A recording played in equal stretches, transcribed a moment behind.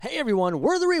Hey everyone,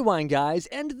 we're the Rewind Guys,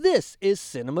 and this is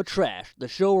Cinema Trash, the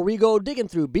show where we go digging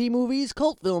through B-movies,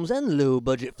 cult films, and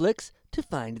low-budget flicks to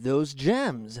find those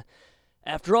gems.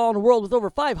 After all, in a world with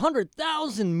over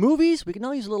 500,000 movies, we can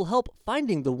all use a little help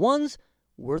finding the ones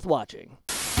worth watching.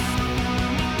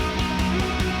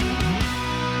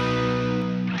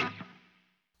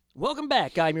 Welcome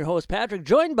back. I'm your host, Patrick,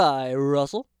 joined by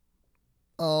Russell.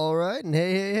 All right, and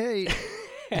hey.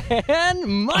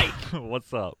 And Mike.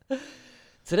 What's up?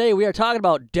 Today we are talking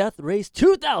about Death Race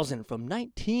 2000 from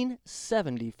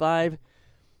 1975.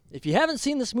 If you haven't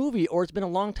seen this movie, or it's been a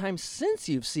long time since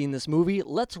you've seen this movie,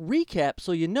 let's recap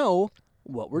so you know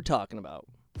what we're talking about.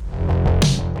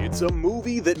 It's a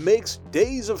movie that makes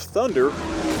Days of Thunder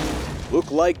look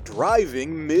like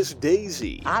driving Miss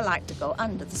Daisy. I like to go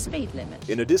under the speed limit.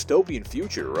 In a dystopian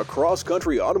future, a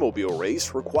cross-country automobile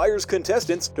race requires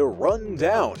contestants to run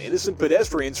down innocent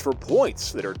pedestrians for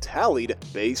points that are tallied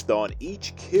based on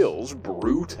each kill's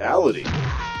brutality.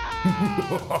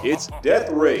 It's Death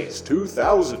Race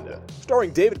 2000,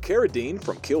 starring David Carradine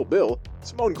from Kill Bill,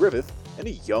 Simone Griffith, and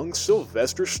a young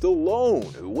Sylvester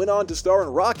Stallone, who went on to star in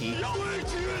Rocky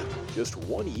just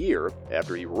 1 year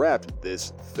after he wrapped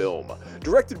this film.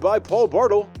 Directed by Paul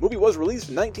Bartle, the movie was released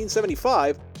in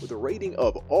 1975 with a rating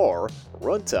of R,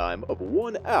 runtime of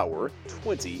 1 hour,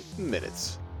 20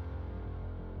 minutes.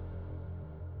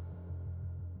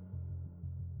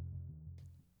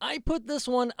 I put this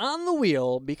one on the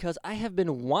wheel because I have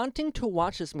been wanting to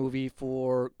watch this movie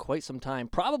for quite some time,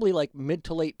 probably like mid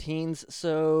to late teens,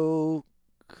 so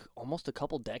almost a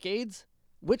couple decades,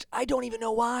 which I don't even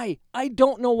know why. I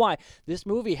don't know why. This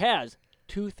movie has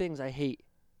two things I hate.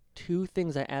 Two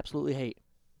things I absolutely hate.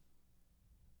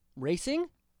 Racing.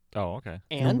 Oh, okay.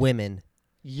 And women.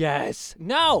 Yes.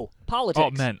 No. Politics.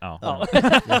 Oh, men. Oh.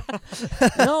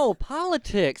 No,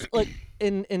 politics. Like,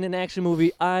 in an action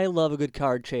movie, I love a good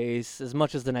car chase as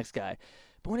much as the next guy.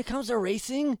 But when it comes to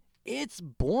racing, it's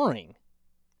boring.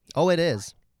 Oh, it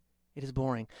is. It is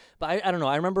boring. But I don't know.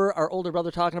 I remember our older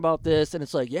brother talking about this, and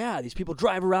it's like, yeah, these people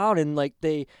drive around and, like,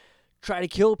 they try to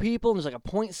kill people, and there's, like, a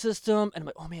point system. And I'm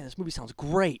like, oh, man, this movie sounds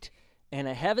great. And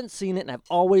I haven't seen it, and I've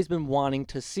always been wanting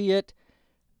to see it.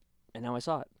 And now I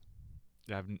saw it.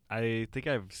 Yeah, I think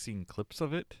I've seen clips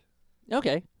of it.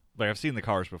 Okay. Like, I've seen the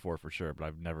cars before for sure, but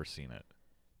I've never seen it.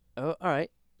 Oh, all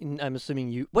right. And I'm assuming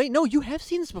you... Wait, no, you have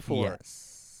seen this before.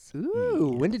 Yes. Ooh,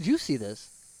 Yes. when did you see this?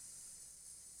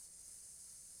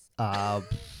 I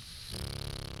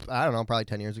don't know, probably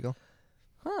 10 years ago.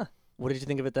 Huh. What did you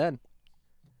think of it then?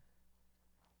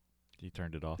 You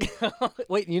turned it off.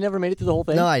 Wait, you never made it through the whole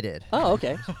thing? No, I did. Oh,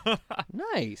 okay.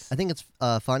 Nice. I think it's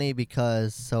funny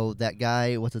because, so that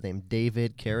guy, what's his name,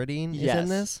 David Carradine is Yes. in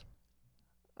this.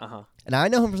 Uh-huh. And I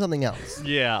know him from something else.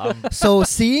 Yeah. So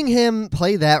seeing him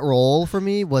play that role for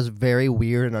me was very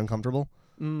weird and uncomfortable.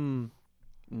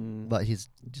 But he's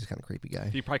just kind of creepy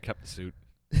guy. He probably kept the suit.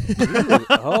 Ooh,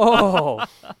 oh.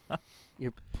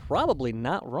 You're probably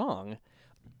not wrong.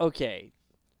 Okay.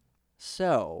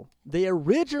 So, they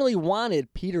originally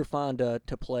wanted Peter Fonda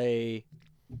to play,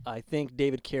 I think,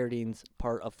 David Carradine's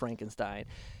part of Frankenstein.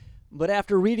 But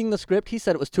after reading the script, he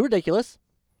said it was too ridiculous,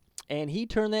 and he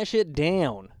turned that shit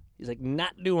down. He's like,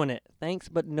 not doing it. Thanks,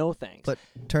 but no thanks. But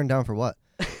turned down for what?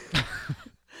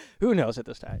 Who knows at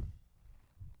this time?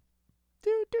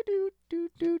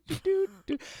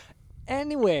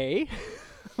 Anyway,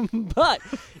 but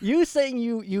you saying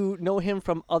you know him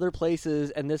from other places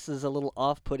and this is a little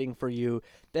off-putting for you,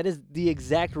 that is the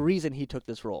exact reason he took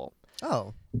this role.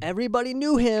 Oh. Everybody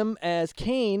knew him as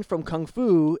Kane from Kung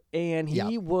Fu, and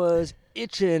he was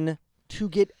itching to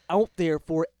get out there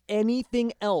for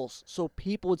anything else so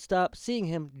people would stop seeing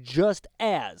him just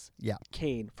as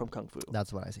Kane from Kung Fu.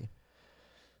 That's what I see.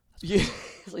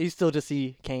 So you still just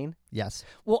see Kane? Yes.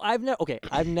 Well, I've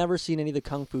never seen any of the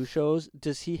Kung Fu shows.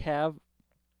 Does he have?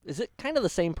 Is it kind of the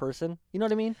same person? You know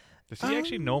what I mean? Does he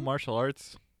actually know martial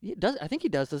arts? He does. I think he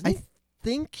does, doesn't he? I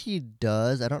think he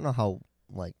does. I don't know how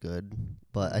good,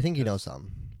 but I think he knows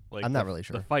some. Like, I'm not really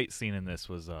sure. The fight scene in this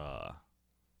was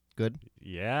Good.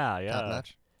 Yeah. Top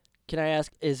notch. Can I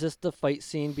ask? Is this the fight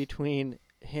scene between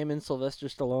him and Sylvester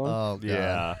Stallone? Oh god.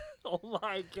 Yeah. Oh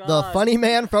my god. The funny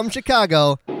man from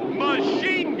Chicago.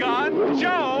 Machine Gun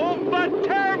Joe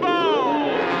Viterbo!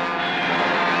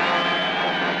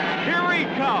 Here he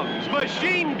comes,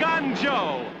 Machine Gun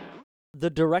Joe! The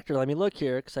director, let me look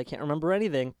here because I can't remember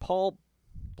anything. Paul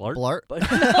Blart? But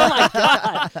oh my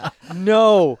god.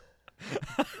 No.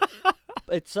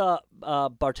 It's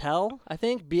Bartel, I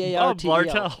think.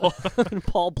 B-A-R-T-E-L. Oh, Bartel.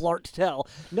 Paul Blartel.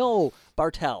 No,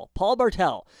 Bartel. Paul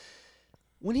Bartel.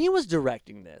 When he was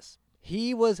directing this,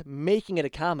 he was making it a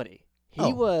comedy.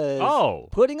 He was Oh.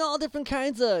 putting all different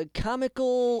kinds of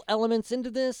comical elements into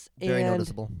this. Very and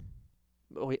noticeable.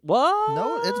 Wait, what?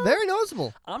 No, it's very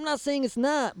noticeable. I'm not saying it's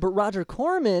not, but Roger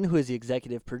Corman, who is the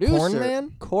executive producer.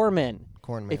 Cornman? Corman.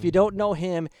 Cornman. If you don't know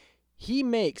him, he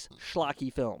makes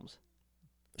schlocky films.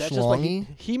 That's just what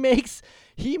Schlongy?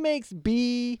 he makes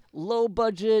B, low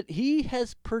budget. He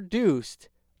has produced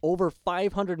over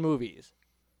 500 movies.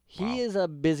 He is a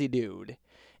busy dude.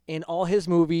 And all his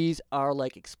movies are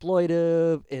like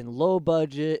exploitive and low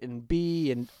budget and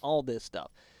B and all this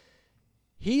stuff.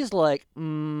 He's like,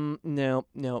 nope.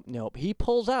 He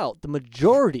pulls out the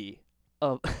majority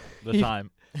of The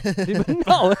time.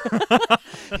 no.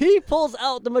 He pulls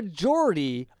out the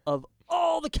majority of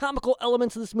all the comical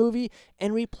elements of this movie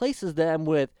and replaces them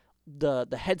with the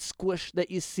head squish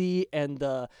that you see and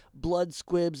the blood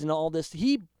squibs and all this.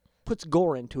 He puts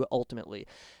gore into it ultimately.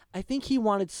 I think he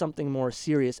wanted something more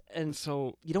serious, and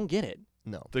So you don't get it.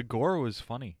 No. the gore was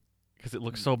funny because it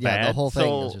looked so Yeah, bad. the whole thing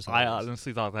so was just I hilarious.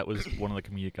 honestly thought that was one of the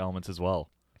comedic elements as well.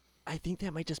 I think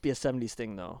that might just be a 70s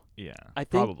thing, though. Yeah, I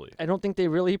think, probably. I don't think they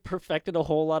really perfected a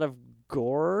whole lot of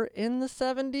gore in the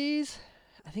 70s.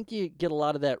 I think you get a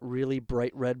lot of that really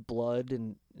bright red blood,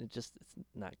 and it's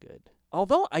not good.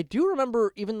 Although I do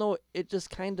remember, even though it just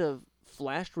kind of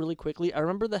flashed really quickly, I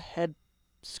remember the head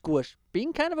squish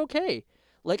being kind of okay.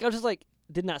 Like, I was just like,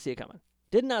 did not see it coming.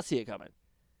 Did not see it coming.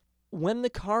 When the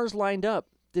cars lined up,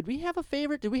 did we have a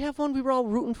favorite? Did we have one we were all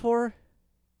rooting for?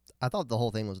 I thought the whole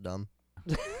thing was dumb.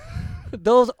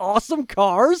 Those awesome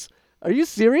cars? Are you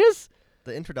serious?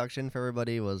 The introduction for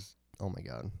everybody was, oh my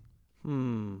god.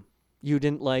 You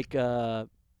didn't like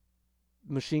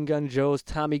Machine Gun Joe's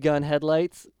Tommy gun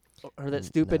headlights? Or that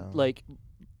stupid, No. like,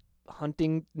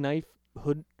 hunting knife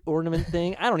hood ornament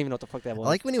thing? I don't even know what the fuck that was. I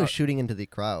like when he was shooting into the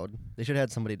crowd. They should have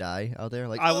had somebody die out there.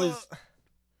 Like I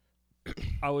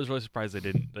was really surprised they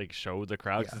didn't like show the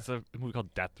crowd. 'Cause Yeah. it's a movie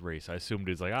called Death Race. I assumed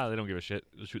it was like, they don't give a shit.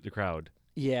 They'll shoot the crowd.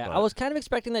 Yeah, I But- was kind of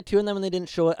expecting that too, and then when they didn't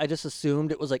show it, I just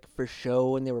assumed it was like for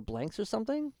show and they were blanks or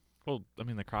something. Well, I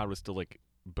mean, the crowd was still like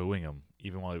booing him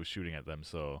even while he was shooting at them.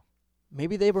 So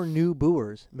Maybe they were new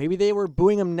booers. Maybe they were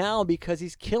booing him now because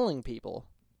he's killing people.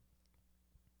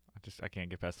 I can't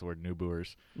get past the word new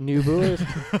booers. New booers?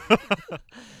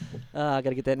 I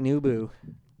gotta get that new boo.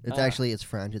 it's actually it's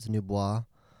French. It's New Bois.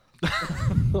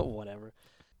 Whatever.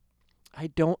 I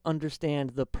don't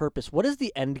understand the purpose. What is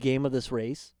the end game of this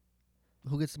race?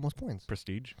 Who gets the most points?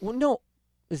 Prestige. Well, no.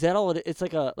 Is that all it is? It's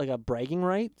like a bragging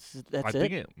rights? That's I it?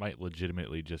 think it might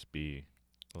legitimately just be.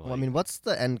 Like, Well, I mean, what's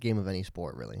the end game of any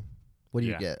sport, really? What do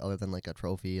you Yeah. get other than like a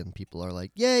trophy and people are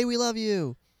like, "Yay, we love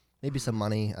you." Maybe some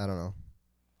money. I don't know.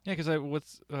 yeah, because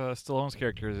what's Stallone's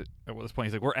character is at this point?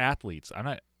 He's like, we're athletes. I'm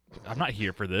not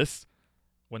here for this.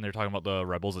 When they're talking about the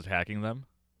rebels attacking them,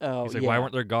 Oh, he's like, yeah. why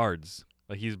weren't there guards?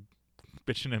 Like he's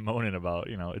bitching and moaning about,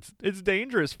 it's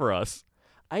dangerous for us.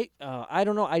 I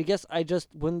don't know. I guess I just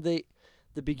when the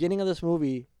beginning of this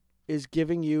movie is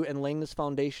giving you and laying this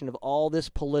foundation of all this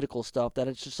political stuff that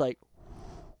it's just like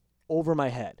over my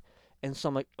head, and so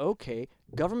I'm like, okay,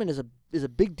 government is a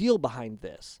big deal behind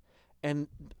this, and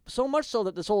so much so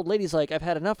that this old lady's like, I've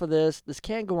had enough of this. This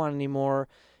can't go on anymore,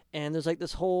 and there's like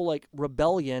this whole like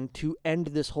rebellion to end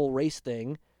this whole race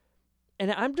thing,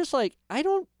 and I'm just like, I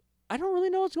don't really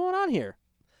know what's going on here.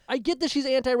 I get that she's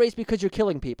anti-race because you're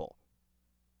killing people.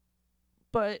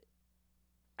 But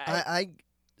I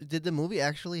did the movie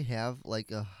actually have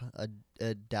like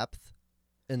a depth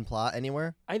in plot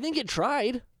anywhere? I think it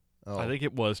tried. Oh. I think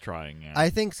it was trying. Yeah. I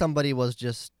think somebody was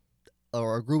just,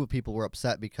 or a group of people were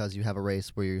upset because you have a race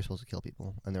where you're supposed to kill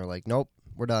people, and they're like, "Nope,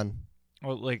 we're done."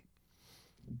 Well, like,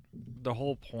 the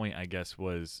whole point, I guess,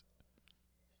 was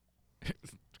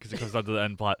because it comes down to the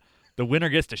end plot. The winner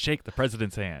gets to shake the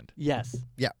president's hand. Yes.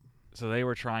 So they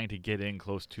were trying to get in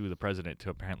close to the president to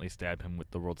apparently stab him with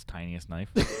the world's tiniest knife.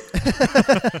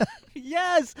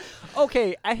 Yes.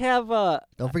 Okay, I have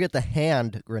Don't forget the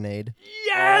hand grenade.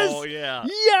 yes. Oh, yeah.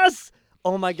 Yes.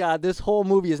 Oh my god, this whole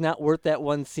movie is not worth that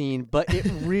one scene, but it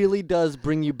really does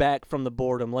bring you back from the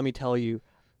boredom, let me tell you.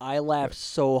 I laughed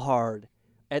so hard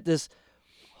at this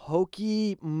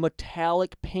hokey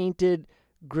metallic painted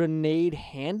grenade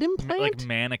hand implant. Like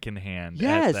mannequin hand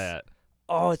Yes. at that.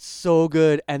 Oh, it's so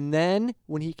good. And then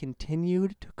when he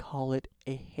continued to call it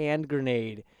a hand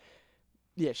grenade,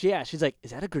 she's like,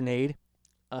 "Is that a grenade?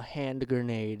 A hand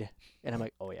grenade?" And I'm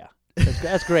like, "Oh yeah,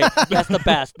 that's great. That's the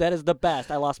best. That is the best."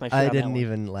 I lost my shit. I on that didn't one.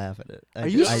 even laugh at it. Are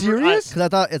you serious? Because I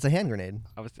thought it's a hand grenade.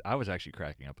 I was actually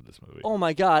cracking up at this movie. Oh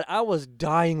my god, I was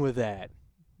dying with that.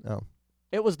 Oh.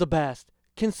 It was the best.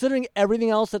 Considering everything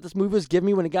else that this movie was giving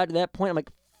me when it got to that point, I'm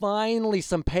like, finally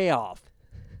some payoff.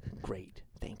 Great.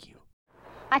 Thank you.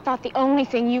 I thought the only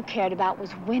thing you cared about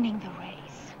was winning the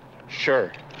race.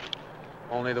 Sure.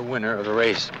 Only the winner of the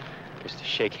race is to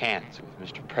shake hands with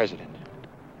Mr. President.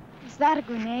 Is that a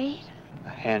grenade? A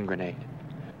hand grenade.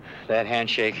 That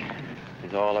handshake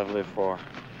is all I've lived for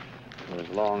as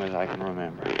long as I can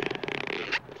remember.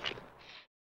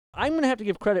 I'm going to have to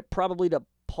give credit probably to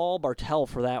Paul Bartel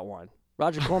for that one.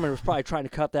 Roger Corman was probably trying to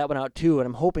cut that one out too, and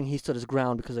I'm hoping he stood his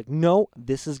ground because, like, no,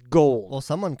 this is gold. Well,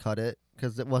 someone cut it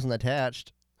because it wasn't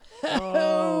attached.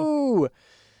 Oh!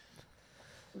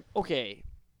 Okay.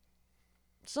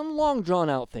 Some long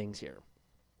drawn-out things here.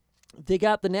 They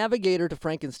got the navigator to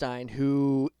Frankenstein,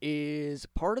 who is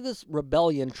part of this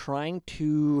rebellion trying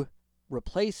to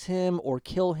replace him or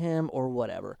kill him or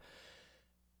whatever.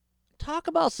 Talk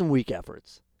about some weak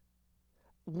efforts.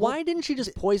 Why didn't she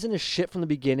just poison his shit from the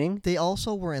beginning? They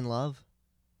also were in love.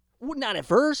 Well, not at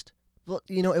first. Well,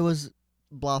 you know, it was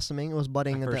blossoming. It was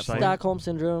budding At at that first point. sight. Stockholm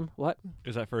Syndrome. What?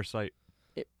 Is that first sight?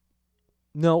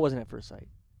 No, it wasn't at first sight.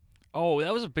 Oh,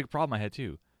 that was a big problem I had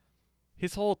too.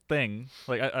 His whole thing,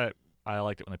 like I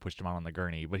liked it when they pushed him out on the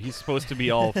gurney, but he's supposed to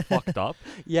be all fucked up.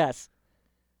 Yes.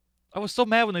 I was so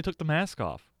mad when they took the mask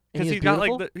off And because he he's was got like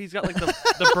beautiful? he's got like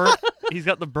the burnt he's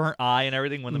got the burnt eye and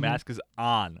everything when the mask is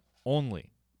on only.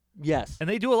 Yes. And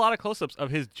they do a lot of close-ups of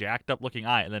his jacked up looking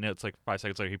eye, and then it's like 5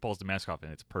 seconds later he pulls the mask off and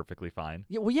it's perfectly fine.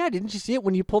 Yeah, well, yeah, didn't you see it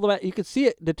when you pull them out? You could see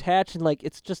it detach and, like,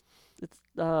 it's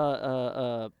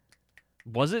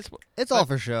Was it? It's all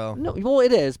for show. no, well,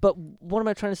 it is, but what am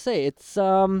I trying to say? It's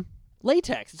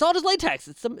latex. It's all just latex.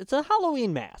 It's a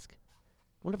Halloween mask.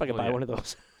 Wonder if I could Well, buy yeah. one of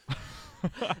those.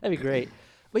 That'd be great.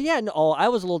 But yeah, no, I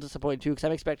was a little disappointed too because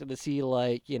I'm expecting to see,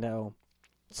 like, you know,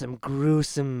 some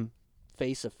gruesome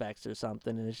face effects or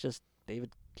something, and it's just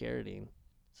David Carradine.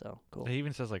 So cool. He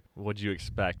even says like, "What'd you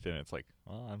expect?" And it's like,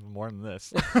 "Well, I'm more than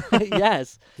this."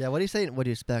 Yes. Yeah, what are you saying? What do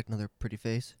you expect? Another pretty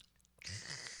face?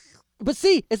 But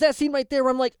see, it's that scene right there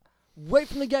where I'm like, right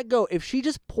from the get-go, if she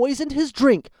just poisoned his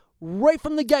drink right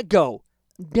from the get-go,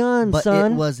 done, But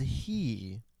son. it was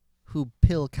he who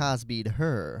Bill Cosby'd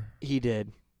her. He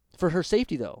did. For her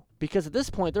safety, though. Because at this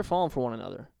point, they're falling for one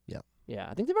another. Yep. Yeah,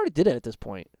 I think they've already did it at this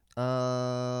point.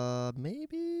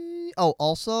 Maybe. Oh,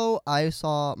 also, I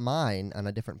saw mine on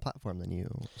a different platform than you,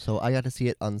 so I got to see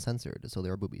it uncensored. So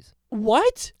there were boobies.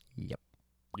 What? Yep.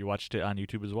 You watched it on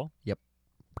YouTube as well?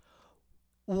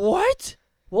 What?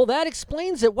 Well, that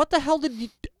explains it. What the hell did you...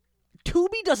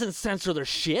 Tubi doesn't censor their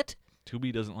shit.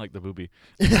 Tubi doesn't like the booby.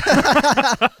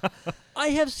 I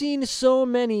have seen so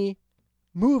many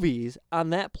movies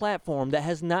on that platform that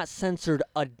has not censored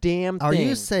a damn thing. Are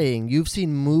you saying you've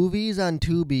seen movies on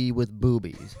Tubi with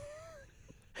boobies?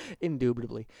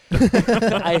 Indubitably.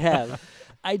 I have.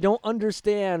 I don't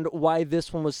understand why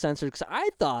this one was censored because I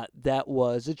thought that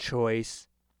was a choice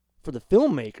for the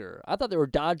filmmaker. I thought they were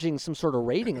dodging some sort of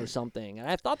rating or something. And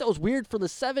I thought that was weird for the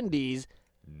 70s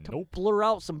to Nope. blur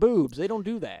out some boobs. They don't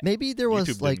do that. Maybe there was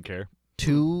YouTube like didn't care.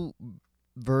 two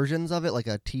versions of it, like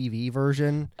a TV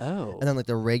version, Oh. and then like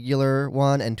the regular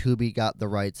one, and Tubi got the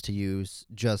rights to use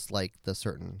just like the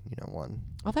certain, one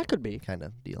Oh, that could be. kind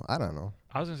of deal. I don't know.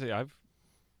 I was gonna say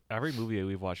every movie that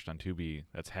we've watched on Tubi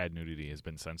that's had nudity has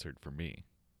been censored for me.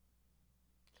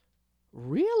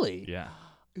 Really? Yeah.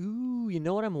 Ooh, you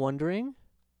know what I'm wondering?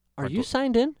 Are Are you tho-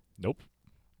 signed in? Nope.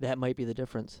 That might be the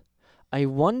difference. I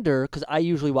wonder, because I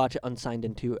usually watch it unsigned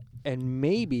in too, and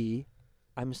maybe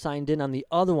I'm signed in on the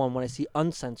other one when I see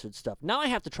uncensored stuff. Now I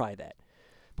have to try that.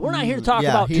 But we're not here to talk Yeah,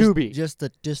 about he's Tubi. just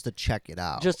to check it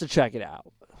out. Just to check it out.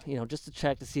 Just to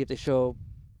check to see if they show...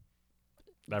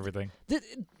 Everything.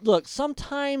 Look,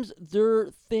 sometimes there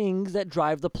are things that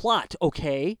drive the plot,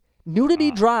 okay?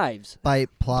 Nudity drives. By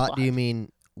plot, do you Plot.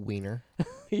 mean wiener?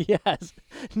 Yes.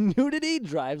 Nudity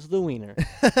drives the wiener.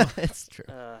 It's true.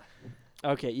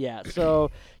 Okay, yeah.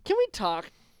 So, can we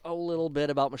talk a little bit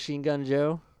about Machine Gun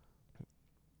Joe?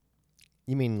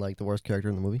 You mean like the worst character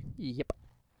in the movie? Yep.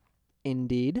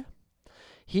 Indeed.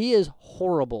 He is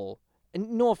horrible.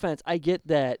 And no offense, I get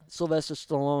that Sylvester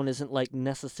Stallone isn't like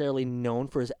necessarily known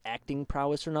for his acting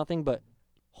prowess or nothing, but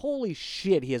holy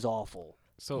shit, he is awful.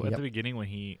 So at Yep. the beginning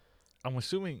when I'm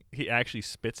assuming he actually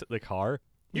spits at the car.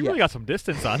 You Yeah. really got some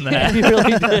distance on Yeah, that. he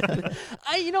really did.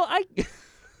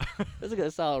 This is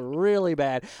gonna sound really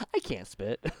bad. I can't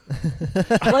spit.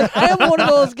 Like I am one of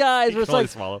those guys You where it's can only like,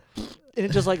 swallow. and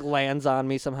it just like lands on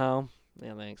me somehow.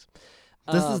 Yeah, thanks.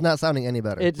 This is not sounding any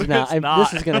better. It's It's not. This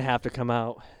not. is gonna have to come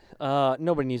out.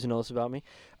 Nobody needs to know this about me.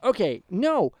 Okay,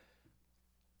 no.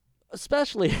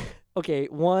 Especially, okay.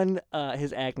 One,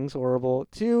 his acting's horrible.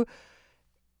 Two,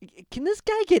 can this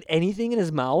guy get anything in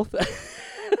his mouth?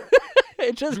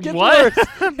 It just gets What? worse.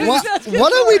 It just gets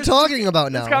What are we worse. talking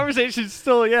about now? This conversation's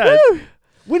still, yeah.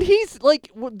 When he's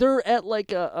like, they're at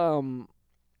like a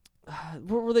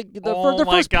where were they? The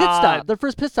first pit stop. The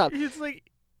first pit stop. He's like,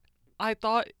 I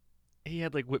thought he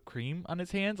had like whipped cream on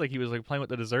his hands, like he was like playing with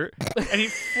the dessert, and he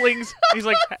flings. He's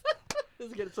like, This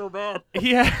is getting so bad.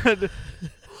 he had.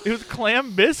 It was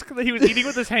clam bisque that he was eating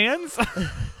with his hands.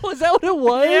 Was that what it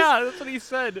was? Yeah, that's what he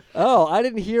said. Oh, I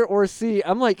didn't hear or see.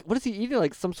 I'm like, what is he eating?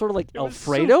 Like some sort of like It was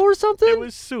Alfredo soup. or something? It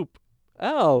was soup.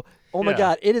 Oh my Yeah.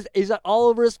 God! It is. He's all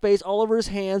over his face, all over his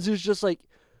hands. He's just like,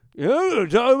 yeah,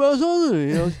 talk about something.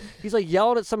 You know, he's like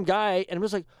yelling at some guy, and I'm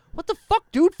just like, what the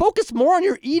fuck, dude? Focus more on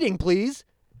your eating, please.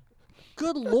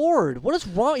 Good Lord, what is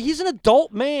wrong? He's an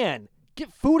adult man.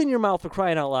 Get food in your mouth for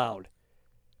crying out loud.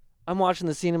 I'm watching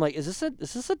the scene. I'm like, is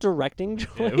this a directing choice?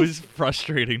 Yeah, it was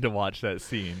frustrating to watch that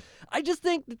scene. I just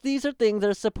think that these are things that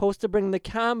are supposed to bring the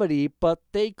comedy, but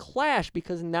they clash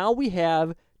because now we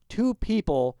have two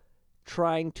people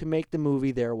trying to make the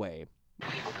movie their way.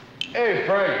 Hey,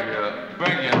 Frankie, I'm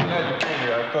glad you came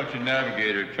here. I caught your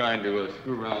navigator trying to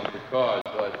screw around with the cars,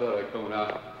 so I thought I'd come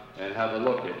out and have a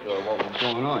look at what was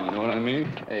going on, you know what I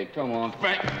mean? Hey, come on,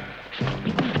 Frank.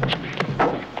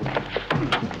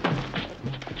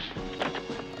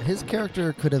 His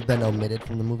character could have been omitted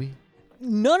from the movie.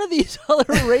 None of these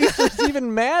other racers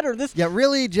even matter. Yeah,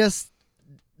 really, just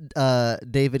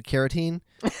David Carradine.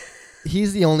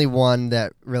 He's the only one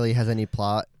that really has any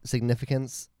plot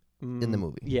significance in the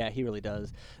movie. Yeah, he really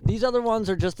does. These other ones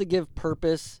are just to give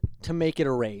purpose to make it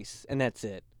a race, and that's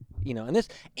it. You know,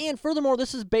 and furthermore,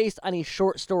 this is based on a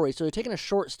short story. So they're taking a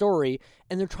short story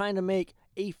and they're trying to make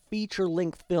a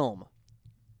feature-length film.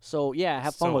 So yeah,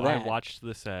 have fun with that. I watched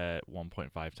this at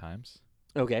 1.5 times.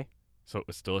 Okay. So it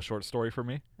was still a short story for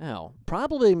me. Oh,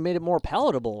 probably made it more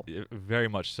palatable. Very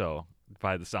much so,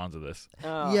 by the sounds of this.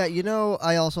 Yeah, you know,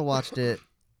 I also watched it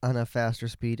on a faster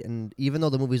speed, and even though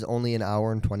the movie's only an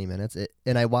hour and 20 minutes,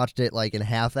 and I watched it like in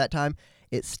half that time,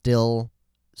 it still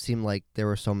seemed like there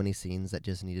were so many scenes that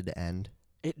just needed to end.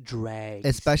 It drags.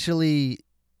 Especially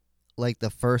like the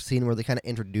first scene where they're kind of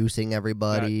introducing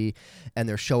everybody and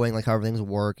they're showing like how everything's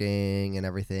working and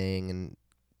everything and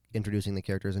introducing the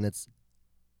characters, and it's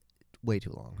way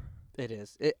too long. It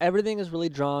is. Everything is really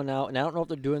drawn out, and I don't know if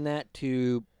they're doing that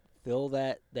to fill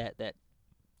that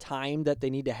time that they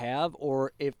need to have,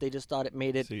 or if they just thought it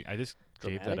made it. See, I just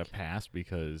dramatic. gave that a pass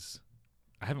because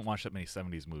I haven't watched that many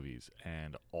 70s movies,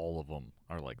 and all of them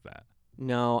are like that.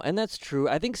 No, and that's true.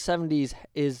 I think 70s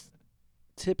is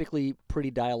typically pretty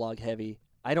dialogue heavy.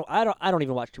 I don't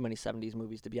even watch too many 70s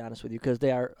movies, to be honest with you, because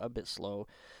they are a bit slow.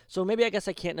 So maybe I guess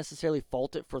I can't necessarily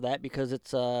fault it for that because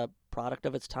it's a product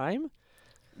of its time.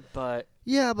 But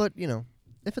yeah, but you know,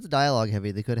 if it's dialogue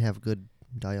heavy, they could have good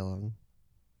dialogue.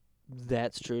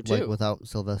 That's true too. Like without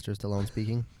Sylvester Stallone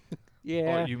speaking.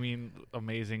 Yeah. Or you mean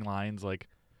amazing lines like,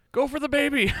 "Go for the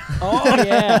baby." Oh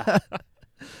yeah.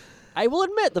 I will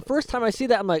admit, the first time I see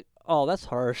that, I'm like, oh, that's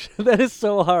harsh. That is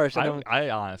so harsh. I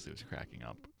honestly was cracking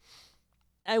up.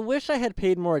 I wish I had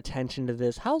paid more attention to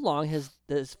this. How long has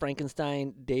this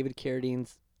Frankenstein, David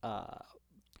Carradine's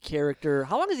character,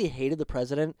 how long has he hated the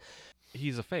president?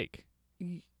 He's a fake.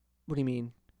 What do you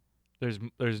mean? There's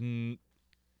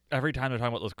every time they're talking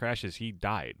about those crashes, he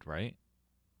died, right?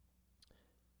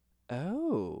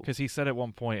 Oh. Because he said at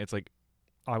one point, it's like,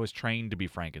 I was trained to be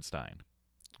Frankenstein.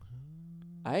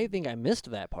 I think I missed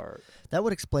that part. That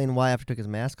would explain why after he took his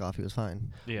mask off, he was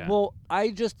fine. Yeah. Well, I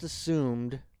just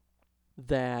assumed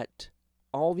that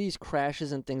all these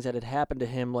crashes and things that had happened to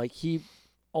him, like he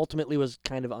ultimately was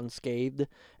kind of unscathed,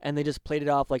 and they just played it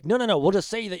off like, no, we'll just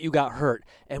say that you got hurt,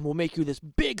 and we'll make you this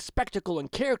big spectacle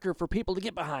and character for people to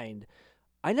get behind.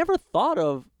 I never thought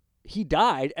of he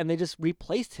died, and they just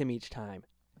replaced him each time.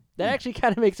 That actually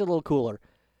kind of makes it a little cooler.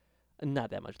 Not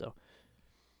that much, though.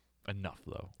 Enough,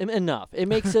 though. Enough. It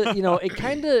makes it,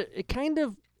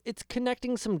 it's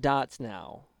connecting some dots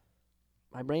now.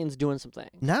 My brain's doing some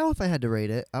things. Now, if I had to rate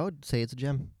it, I would say it's a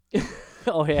gem.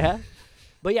 Oh, yeah?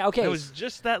 But yeah, okay. It was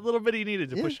just that little bit he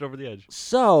needed to push it over the edge.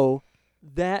 So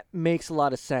that makes a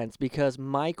lot of sense because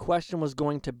my question was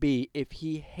going to be, if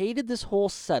he hated this whole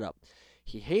setup,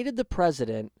 he hated the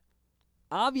president,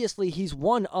 obviously he's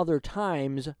won other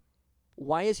times,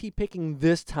 why is he picking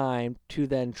this time to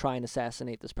then try and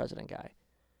assassinate this president guy?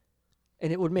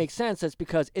 And it would make sense. That's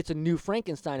because it's a new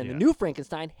Frankenstein, and the new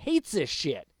Frankenstein hates this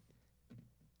shit.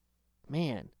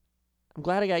 Man, I'm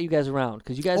glad I got you guys around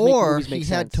because you guys make movies make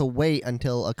sense. Or he had to wait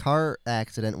until a car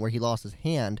accident where he lost his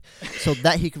hand so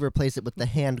that he could replace it with the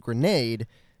hand grenade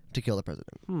to kill the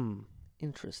president.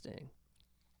 Interesting.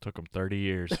 Took him 30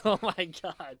 years. Oh, my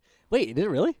God. Wait, did it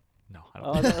really? No, I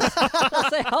don't I was gonna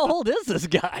say, how old is this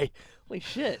guy? Holy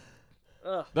shit.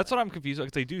 That's what I'm confused about,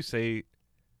 because they do say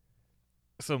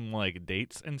some like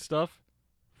dates and stuff.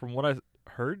 From what I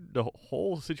heard, the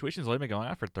whole situation's only been going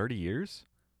on for 30 years,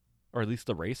 or at least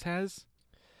the race has.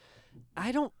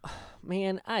 I don't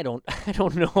know.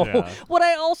 Yeah. What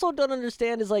I also don't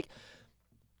understand is, like,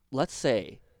 let's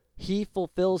say he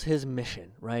fulfills his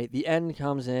mission, right? The end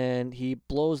comes in, he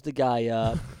blows the guy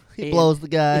up. He blows the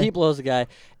guy.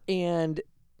 And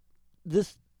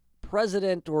this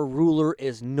president or ruler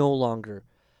is no longer.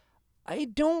 I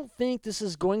don't think this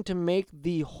is going to make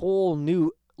the whole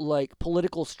new, like,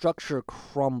 political structure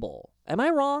crumble. Am I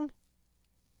wrong?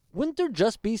 Wouldn't there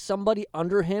just be somebody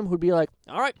under him who'd be like,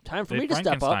 all right, time for me to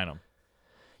step up? Him.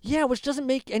 Yeah, which doesn't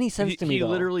make any sense to me, He though.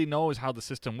 literally knows how the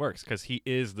system works because he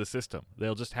is the system.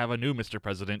 They'll just have a new Mr.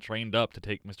 President trained up to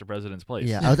take Mr. President's place.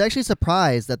 Yeah, I was actually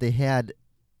surprised that they had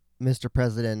Mr.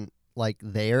 President like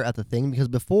there at the thing, because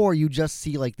before you just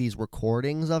see like these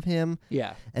recordings of him.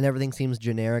 Yeah. And everything seems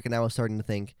generic, and I was starting to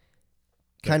think,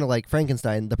 kind of like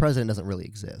Frankenstein, the president doesn't really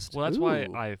exist. Well, that's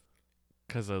why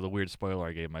because of the weird spoiler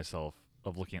I gave myself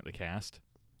of looking at the cast,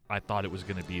 I thought it was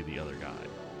going to be the other guy.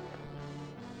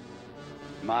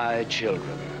 My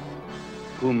children,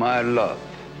 whom I love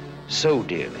so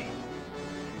dearly,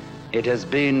 it has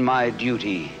been my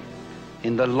duty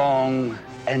in the long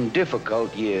and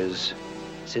difficult years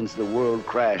since the world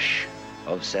crash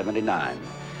of '79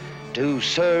 to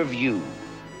serve you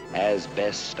as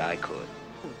best I could.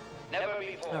 Never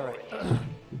before. All right.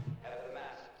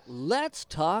 Let's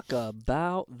talk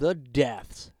about the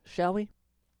deaths, shall we?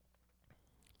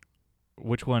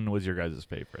 Which one was your guys'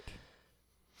 favorite?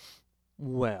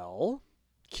 Well,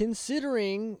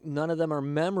 considering none of them are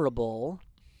memorable,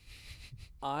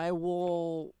 I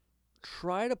will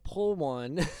try to pull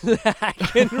one that I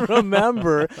can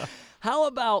remember. How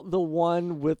about the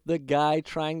one with the guy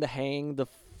trying to hang the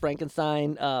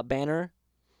Frankenstein banner?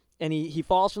 And he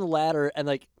falls from the ladder, and,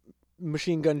 like,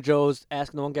 Machine Gun Joe's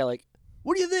asking the one guy, like,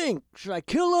 what do you think? Should I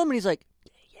kill him? And he's like,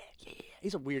 yeah.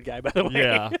 He's a weird guy, by the way.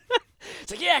 Yeah.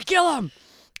 It's like, yeah, kill him.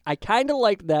 I kind of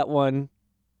liked that one,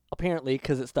 apparently,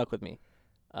 because it stuck with me.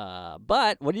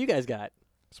 But what do you guys got?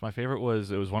 So my favorite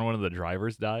was, it was one of the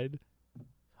drivers died.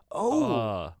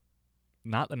 Oh.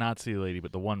 Not the Nazi lady,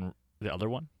 but the other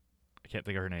one. I can't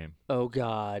think of her name. Oh,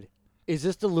 God. Is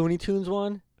this the Looney Tunes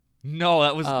one? No,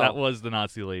 that was the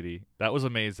Nazi lady. That was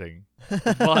amazing.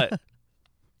 But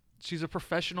she's a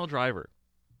professional driver,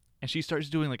 and she starts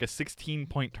doing like a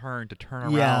 16-point turn to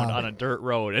turn around on a dirt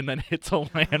road and then hits a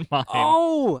landmine.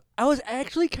 Oh, I was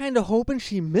actually kind of hoping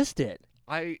she missed it.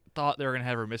 I thought they were going to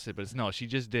have her miss it, but no, she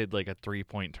just did like a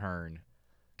 3-point turn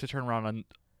to turn around on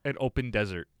an open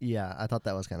desert. Yeah, I thought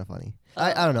that was kind of funny.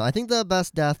 I don't know. I think the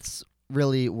best deaths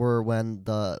really were when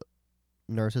the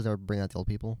nurses are bringing out the old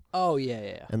people. Oh,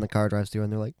 yeah. And the car drives through,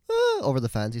 and they're like, over the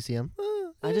fence, you see them.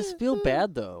 I just feel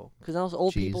bad, though, because those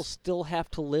old people still have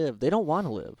to live. They don't want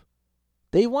to live.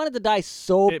 They wanted to die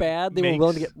so bad, they were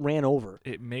willing to get ran over.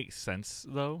 It makes sense,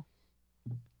 though,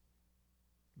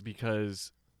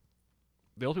 because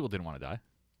the old people didn't want to die.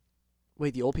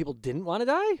 Wait, the old people didn't want to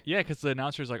die? Yeah, because the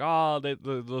announcer's like,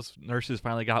 those nurses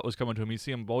finally got what's coming to them. You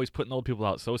see them always putting the old people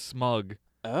out, so smug.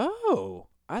 Oh,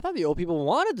 I thought the old people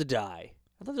wanted to die.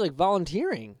 I thought they were, like,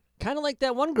 volunteering. Kind of like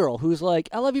that one girl who's like,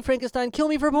 I love you, Frankenstein, kill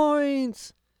me for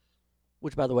points.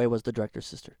 Which, by the way, was the director's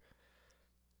sister.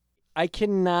 I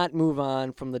cannot move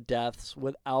on from the deaths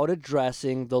without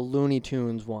addressing the Looney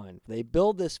Tunes one. They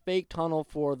build this fake tunnel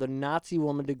for the Nazi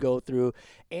woman to go through,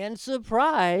 and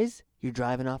surprise, you're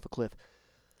driving off a cliff.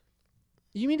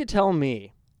 You mean to tell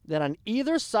me that on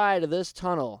either side of this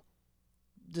tunnel,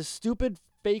 the stupid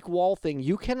fake wall thing,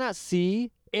 you cannot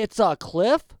see it's a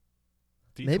cliff?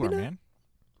 Detour, Maybe not. man.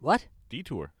 What?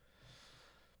 Detour.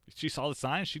 She saw the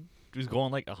sign. She was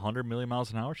going like 100 million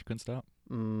miles an hour. She couldn't stop.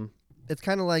 It's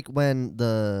kind of like when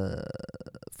the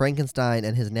Frankenstein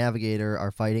and his navigator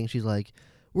are fighting. She's like,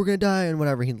 we're going to die, and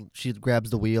whatever. She grabs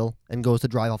the wheel and goes to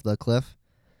drive off the cliff.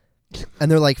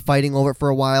 And they're like fighting over it for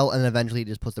a while, and eventually he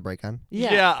just puts the brake on.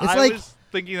 Yeah. It's I like, was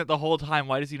thinking that the whole time.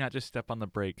 Why does he not just step on the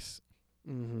brakes?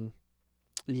 Mm-hmm.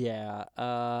 Yeah.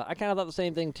 I kind of thought the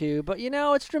same thing, too. But,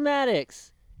 it's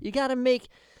dramatics. You got to make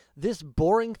this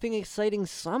boring thing exciting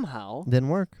somehow. Didn't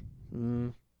work.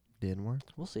 Didn't work.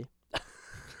 We'll see.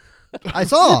 I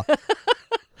saw.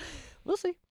 We'll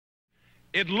see.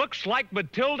 It looks like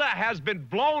Matilda has been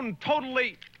blown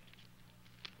totally...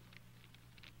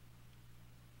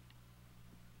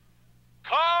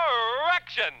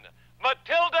 Correction!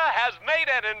 Matilda has made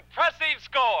an impressive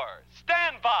score.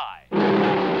 Stand by.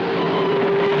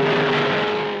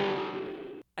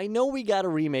 I know we got a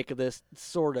remake of this,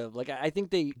 sort of. Like, I think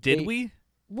they... Did we?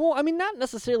 Well, I mean, not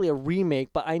necessarily a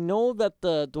remake, but I know that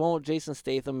the one with Jason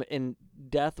Statham in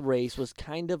Death Race was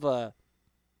kind of a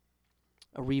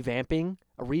revamping,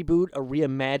 a reboot, a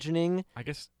reimagining I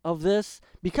guess of this.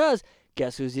 Because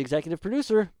guess who's the executive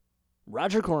producer?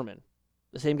 Roger Corman,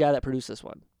 the same guy that produced this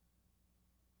one.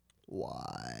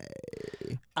 Why?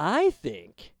 I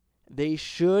think they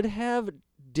should have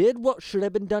did what should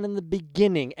have been done in the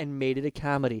beginning and made it a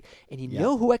comedy. And you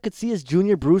know who I could see as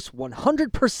Junior Bruce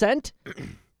 100%?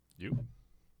 you.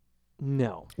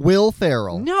 No. Will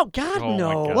Ferrell. No, God, Oh, my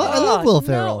no. God. What? I love Will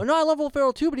Ferrell. No, I love Will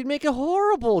Ferrell too, but he'd make a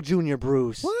horrible Junior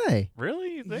Bruce. Why?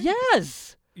 Really? You think?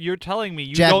 Yes. You're telling me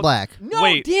you Jack don't... Black. No,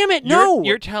 Wait, damn it, You're, no.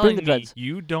 you're Bring telling the me dreads.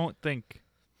 you don't think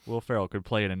Will Ferrell could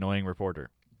play an annoying reporter?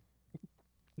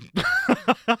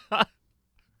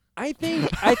 I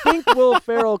think Will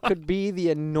Ferrell could be the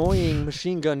annoying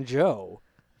Machine Gun Joe.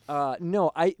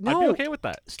 No. I'd be okay with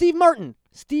that. Steve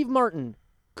Martin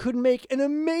could make an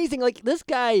amazing, like, this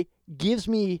guy gives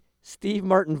me Steve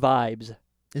Martin vibes.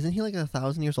 Isn't he like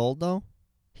 1,000 years old though?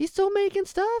 He's still making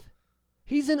stuff.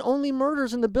 He's in Only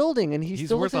Murders in the Building, and he's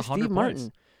still worth looks like 100 Steve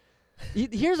points.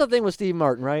 Martin. Here's the thing with Steve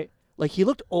Martin, right? Like, he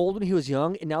looked old when he was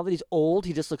young, and now that he's old,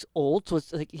 he just looks old, so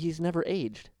it's like he's never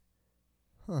aged.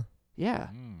 Huh. Yeah.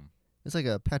 It's like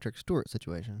a Patrick Stewart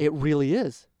situation. It really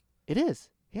is. It is.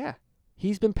 Yeah.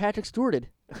 He's been Patrick Stewarted.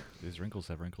 These wrinkles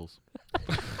have wrinkles.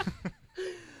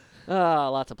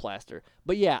 Lots of plaster.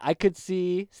 But yeah, I could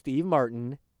see Steve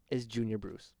Martin as Junior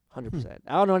Bruce. 100%.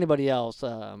 I don't know anybody else,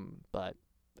 but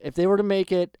if they were to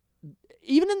make it,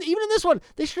 even in this one,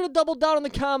 they should have doubled down on the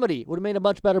comedy. Would have made a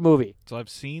much better movie. So I've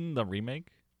seen the remake.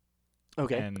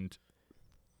 Okay. And,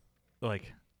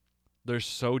 like, they're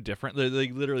so different. They're,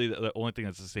 like, literally, the only thing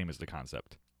that's the same is the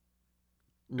concept.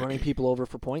 Running people over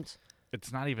for points.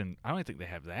 It's not even... I don't even think they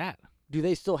have that. Do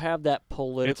they still have that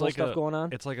political like stuff going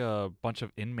on? It's like a bunch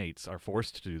of inmates are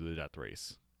forced to do the death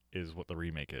race, is what the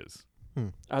remake is.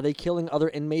 Are they killing other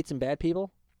inmates and bad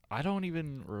people? I don't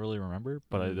even really remember,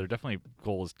 but their definitely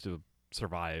goal is to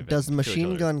survive. Does and kill each Machine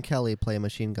other. Gun Kelly play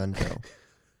Machine Gun Joe?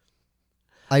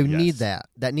 I need that.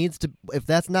 That needs to. If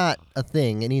that's not a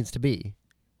thing, it needs to be.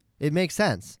 It makes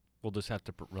sense. We'll just have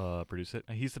to produce it.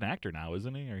 He's an actor now,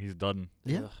 isn't he? Or he's done.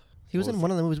 Yeah. He was in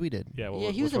one of the movies we did. Yeah, well,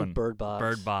 Yeah, he was which in one? Bird Box.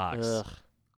 Bird Box. Ugh.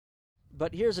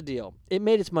 But here's the deal. It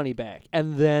made its money back,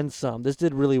 and then some. This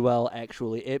did really well,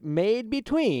 actually. It made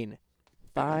between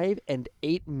 $5 and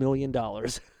 $8 million.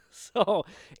 So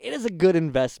it is a good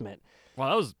investment. Well,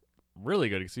 that was really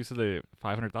good because you said the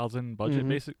 $500,000 budget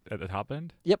basic at the top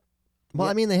end. Yep. Well,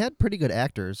 I mean, they had pretty good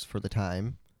actors for the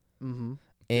time. Mm-hmm.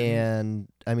 And,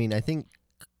 I mean, I think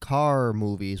car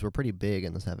movies were pretty big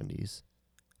in the 70s.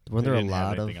 Weren't there a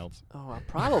lot of... else? Oh,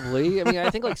 probably. I mean, I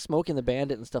think like Smokey and the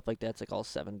Bandit and stuff like that's like all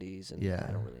 70s, and Yeah.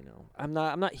 I don't really know. I'm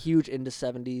not huge into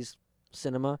 70s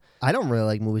cinema. I don't really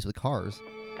like movies with cars.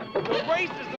 The race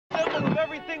is the symbol of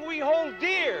everything we hold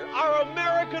dear, our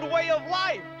American way of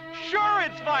life. Sure,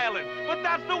 it's violent, but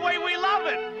that's the way we love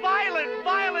it. Violent,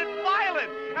 violent, violent.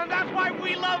 And that's why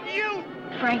we love you.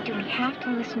 Frank, do we have to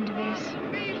listen to this?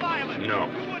 Be violent. No.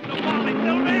 You wouldn't have wanted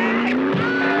to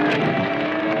be.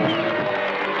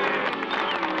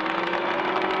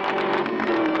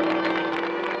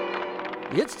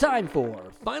 It's time for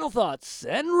final thoughts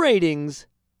and ratings.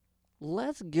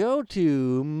 Let's go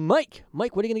to Mike.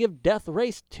 Mike, what are you going to give Death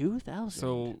Race 2000?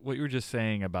 So what you were just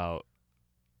saying about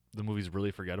the movie's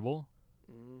really forgettable,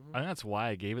 I think that's why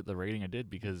I gave it the rating I did,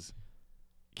 because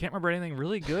I can't remember anything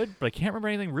really good, but I can't remember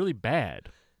anything really bad.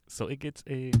 So it gets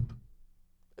a...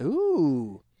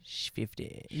 Ooh.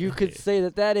 50. You could say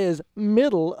that is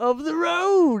middle of the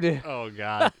road. Oh,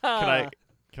 God. Can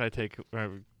I take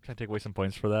away some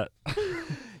points for that?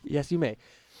 Yes, you may.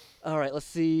 All right, let's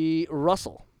see.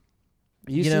 Russell,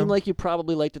 you You seem know- like you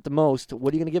probably liked it the most.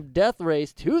 What are you going to give Death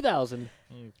Race 2000?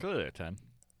 Clearly a 10.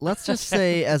 Let's just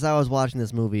say, as I was watching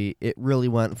this movie, it really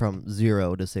went from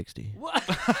 0 to 60.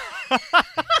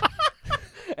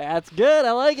 That's good.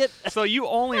 I like it. So you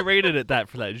only rated it that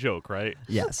for that joke, right?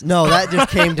 Yes. No, that just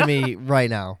came to me right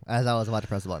now as I was about to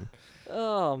press the button.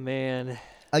 Oh, man.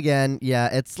 Again, yeah,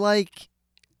 it's like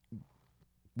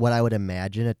what I would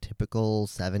imagine a typical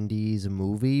 70s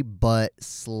movie, but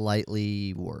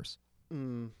slightly worse.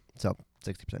 So,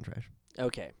 60% trash.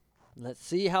 Okay. Let's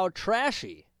see how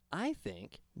trashy I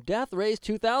think Death Race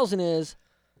 2000 is.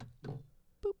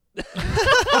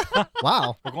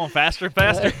 Wow. We're going faster and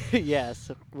faster. Yes,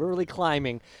 we're really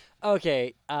climbing.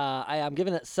 Okay, I'm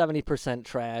giving it 70%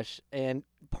 trash, and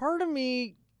part of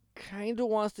me kind of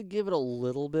wants to give it a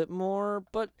little bit more,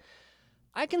 but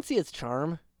I can see its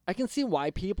charm. I can see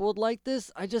why people would like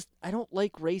this. I don't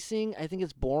like racing. I think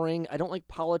it's boring. I don't like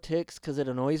politics because it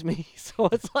annoys me. So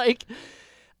it's like,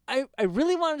 I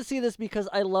really wanted to see this because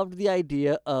I loved the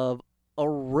idea of a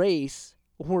race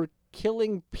where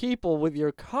killing people with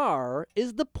your car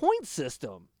is the point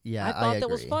system. Yeah, I thought that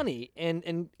was agree. funny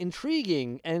and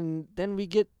intriguing. And then we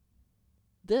get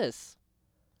this.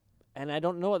 And I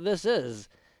don't know what this is.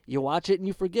 You watch it and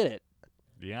you forget it.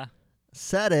 Yeah.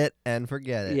 Set it and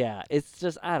forget it. Yeah, it's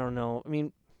just, I don't know. I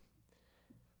mean,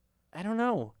 I don't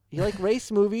know. You like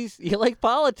race movies, you like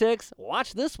politics,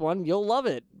 watch this one, you'll love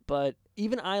it. But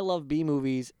even I love B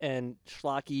movies and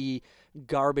schlocky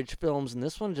garbage films, and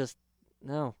this one just,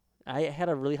 no. I had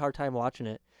a really hard time watching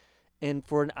it. And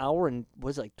for an hour and,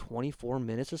 was it like 24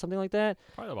 minutes or something like that?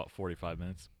 Probably about 45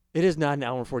 minutes. It is not an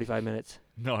hour and 45 minutes.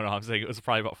 No, I'm saying it was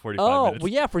probably about 45 minutes.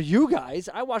 Well, yeah, for you guys,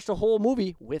 I watched the whole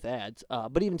movie with ads.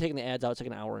 But even taking the ads out, it's like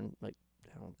an hour and like,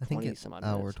 I think 20 it's some odd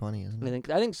hour minutes. 20, isn't it?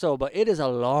 I think so, but it is a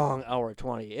long hour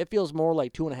 20. It feels more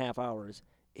like 2.5 hours.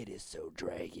 It is so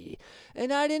draggy.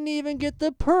 And I didn't even get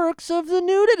the perks of the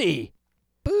nudity.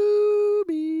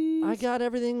 Boobies. I got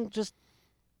everything just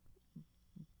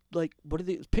like, what are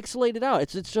these? Pixelated out.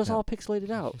 It's just all pixelated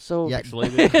out. So Yeah.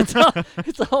 Pixelated.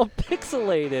 it's all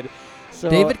pixelated. So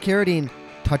David Carradine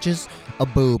touches a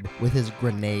boob with his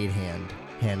hand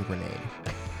grenade.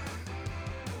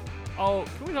 Oh,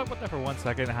 can we talk about that for 1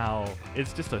 second? How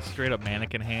it's just a straight up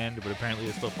mannequin hand, but apparently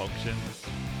it still functions.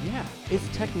 yeah, it's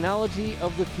technology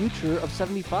of the future of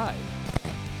 75.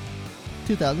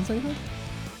 2075?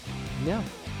 Yeah.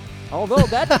 Although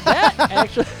that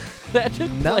actually that took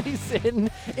place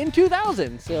in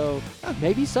 2000. So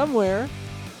maybe somewhere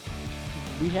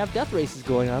we have death races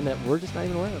going on that we're just not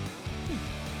even aware of.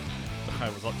 I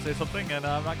was about to say something, and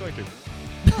I'm not going to.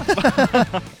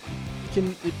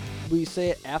 Can we say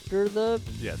it after the...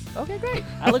 Yes. Okay, great.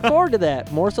 I look forward to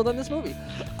that, more so than this movie.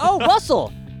 Oh,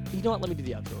 Russell! You know what? Let me do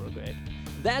the outro real quick.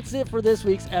 That's it for this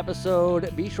week's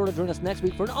episode. Be sure to join us next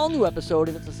week for an all-new episode.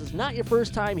 And if this is not your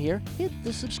first time here, hit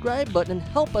the subscribe button and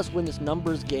help us win this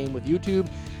numbers game with YouTube.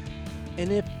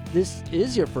 And if this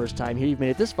is your first time here, you've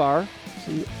made it this far,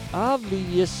 so you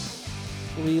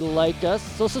obviously like us,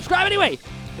 so subscribe anyway!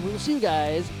 And we will see you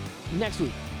guys next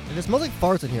week. And it smells like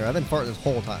farts in here. I've been farting this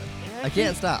whole time. I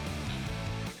can't stop.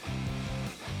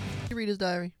 Did you read his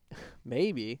diary?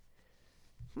 Maybe.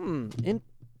 What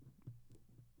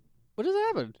just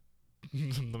happened?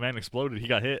 The man exploded. He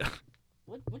got hit.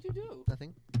 What'd you do?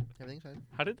 Nothing. Everything's fine.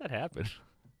 How did that happen?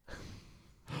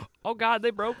 Oh, God,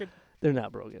 they broke it. They're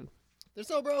not broken. They're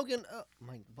so broken. Oh,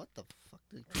 what the fuck?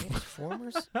 The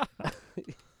Transformers? I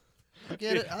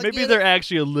get it. Maybe they're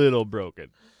actually a little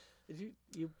broken. Did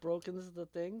you broken the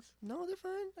things? No, they're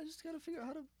fine. I just gotta figure out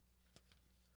how to